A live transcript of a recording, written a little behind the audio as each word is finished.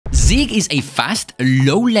Zig is a fast,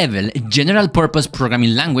 low-level, general-purpose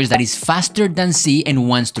programming language that is faster than C and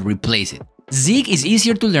wants to replace it. Zig is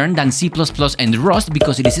easier to learn than C++ and Rust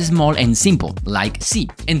because it is small and simple, like C.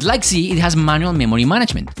 And like C, it has manual memory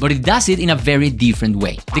management, but it does it in a very different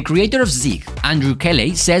way. The creator of Zig, Andrew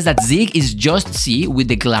Kelley, says that Zig is just C with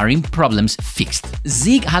the glaring problems fixed.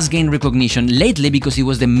 Zig has gained recognition lately because it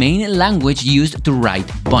was the main language used to write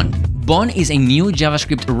Bun. Bun is a new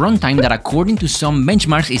JavaScript runtime that, according to some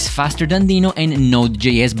benchmarks, is faster than Dino and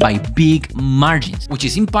Node.js by big margins, which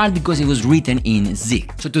is in part because it was written in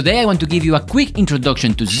Zig. So today I want to give you a quick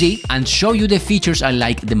introduction to Zig and show you the features I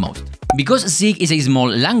like the most. Because Zig is a small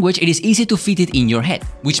language, it is easy to fit it in your head,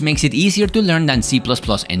 which makes it easier to learn than C++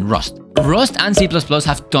 and Rust. Rust and C++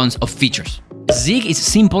 have tons of features. Zig is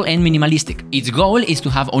simple and minimalistic. Its goal is to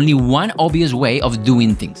have only one obvious way of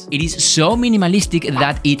doing things. It is so minimalistic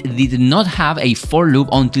that it did not have a for loop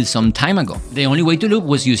until some time ago. The only way to loop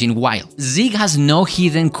was using while. Zig has no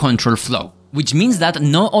hidden control flow, which means that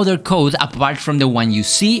no other code apart from the one you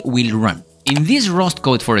see will run. In this Rust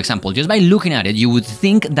code, for example, just by looking at it, you would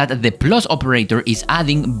think that the plus operator is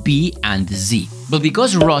adding B and Z. But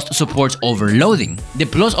because Rust supports overloading, the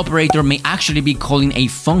plus operator may actually be calling a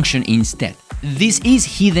function instead. This is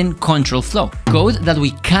hidden control flow, code that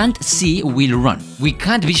we can't see will run. We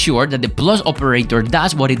can't be sure that the plus operator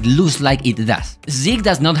does what it looks like it does. Zig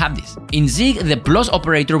does not have this. In Zig, the plus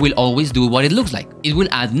operator will always do what it looks like. It will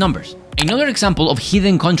add numbers. Another example of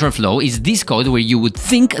hidden control flow is this code where you would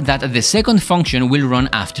think that the second function will run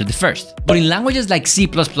after the first. But in languages like C++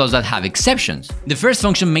 that have exceptions, the first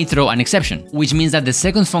function may throw an exception, which means that the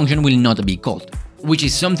second function will not be called, which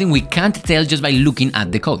is something we can't tell just by looking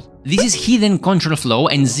at the code. This is hidden control flow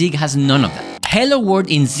and Zig has none of that. Hello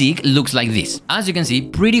world in Zig looks like this. As you can see,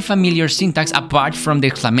 pretty familiar syntax apart from the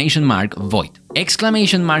exclamation mark void.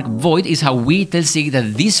 Exclamation mark void is how we tell Zig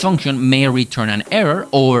that this function may return an error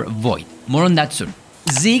or void. More on that soon.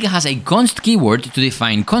 Zig has a const keyword to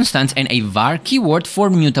define constants and a var keyword for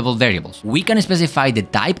mutable variables. We can specify the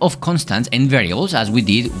type of constants and variables as we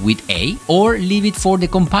did with A, or leave it for the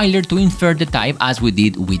compiler to infer the type as we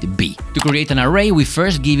did with B. To create an array, we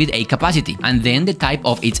first give it a capacity and then the type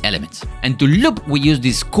of its elements. And to loop, we use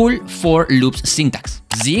this cool for loops syntax.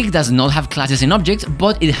 Zig does not have classes and objects,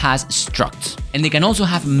 but it has structs. And they can also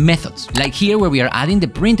have methods, like here where we are adding the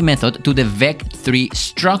print method to the vec3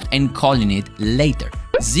 struct and calling it later.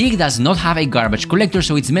 Zig does not have a garbage collector,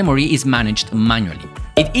 so its memory is managed manually.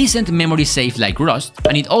 It isn't memory safe like Rust,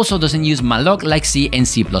 and it also doesn't use malloc like C and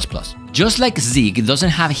C++. Just like Zig doesn't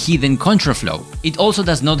have hidden control flow, it also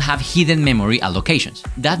does not have hidden memory allocations.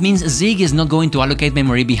 That means Zig is not going to allocate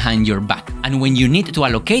memory behind your back, and when you need to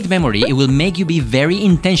allocate memory, it will make you be very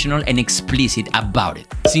intentional and explicit about it.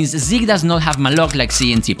 Since Zig does not have malloc like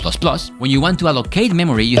C and C++, when you want to allocate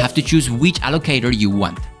memory, you have to choose which allocator you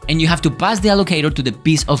want. And you have to pass the allocator to the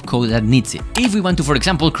piece of code that needs it. If we want to, for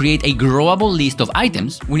example, create a growable list of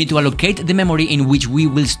items, we need to allocate the memory in which we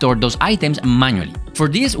will store those items manually. For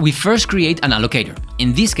this, we first create an allocator,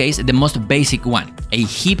 in this case the most basic one, a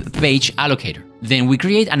heap page allocator. Then we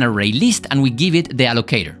create an array list and we give it the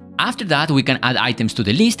allocator. After that, we can add items to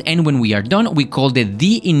the list, and when we are done, we call the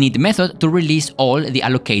dinit method to release all the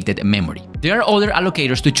allocated memory. There are other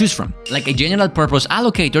allocators to choose from, like a general-purpose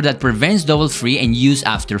allocator that prevents double free and use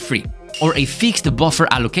after free, or a fixed buffer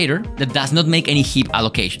allocator that does not make any heap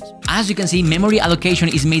allocations. As you can see, memory allocation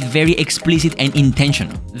is made very explicit and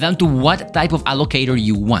intentional, down to what type of allocator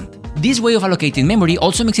you want. This way of allocating memory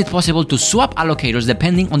also makes it possible to swap allocators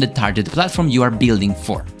depending on the target platform you are building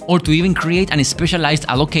for, or to even create a specialized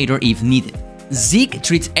allocator if needed. Zig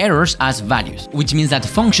treats errors as values, which means that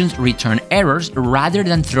functions return errors rather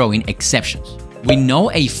than throwing exceptions. We know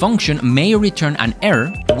a function may return an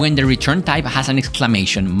error when the return type has an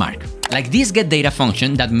exclamation mark, like this getData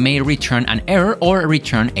function that may return an error or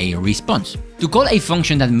return a response. To call a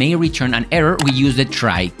function that may return an error, we use the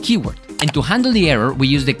try keyword. And to handle the error, we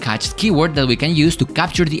use the catch keyword that we can use to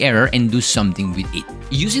capture the error and do something with it.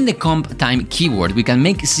 Using the Comptime keyword, we can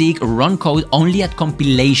make Zig run code only at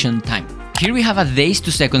compilation time. Here we have a days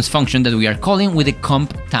to seconds function that we are calling with the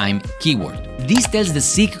Comptime keyword. This tells the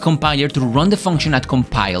Zig compiler to run the function at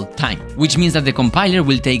compile time, which means that the compiler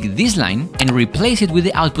will take this line and replace it with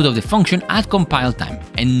the output of the function at compile time,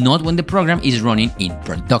 and not when the program is running in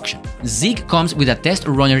production. Zig comes with a test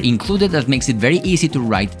runner included that makes it very easy to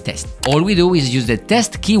write tests. All we do is use the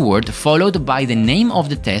test keyword followed by the name of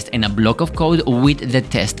the test and a block of code with the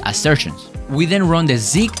test assertions. We then run the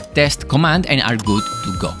Zig test command and are good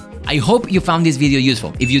to go. I hope you found this video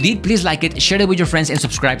useful. If you did, please like it, share it with your friends and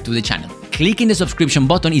subscribe to the channel. Clicking the subscription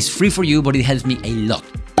button is free for you, but it helps me a lot.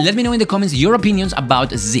 Let me know in the comments your opinions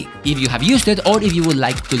about Zig, if you have used it or if you would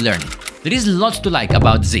like to learn it. There is lots to like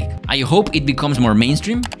about Zig. I hope it becomes more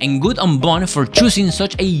mainstream, and good on Bon for choosing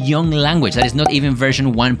such a young language that is not even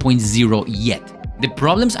version 1.0 yet. The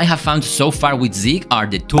problems I have found so far with Zig are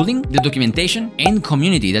the tooling, the documentation, and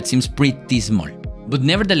community that seems pretty small. But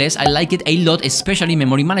nevertheless, I like it a lot, especially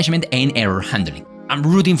memory management and error handling. I'm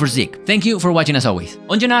rooting for Zig. Thank you for watching as always.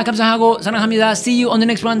 언제나 감사하고 사랑합니다. See you on the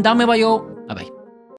next one. 다음에 봐요. Bye bye.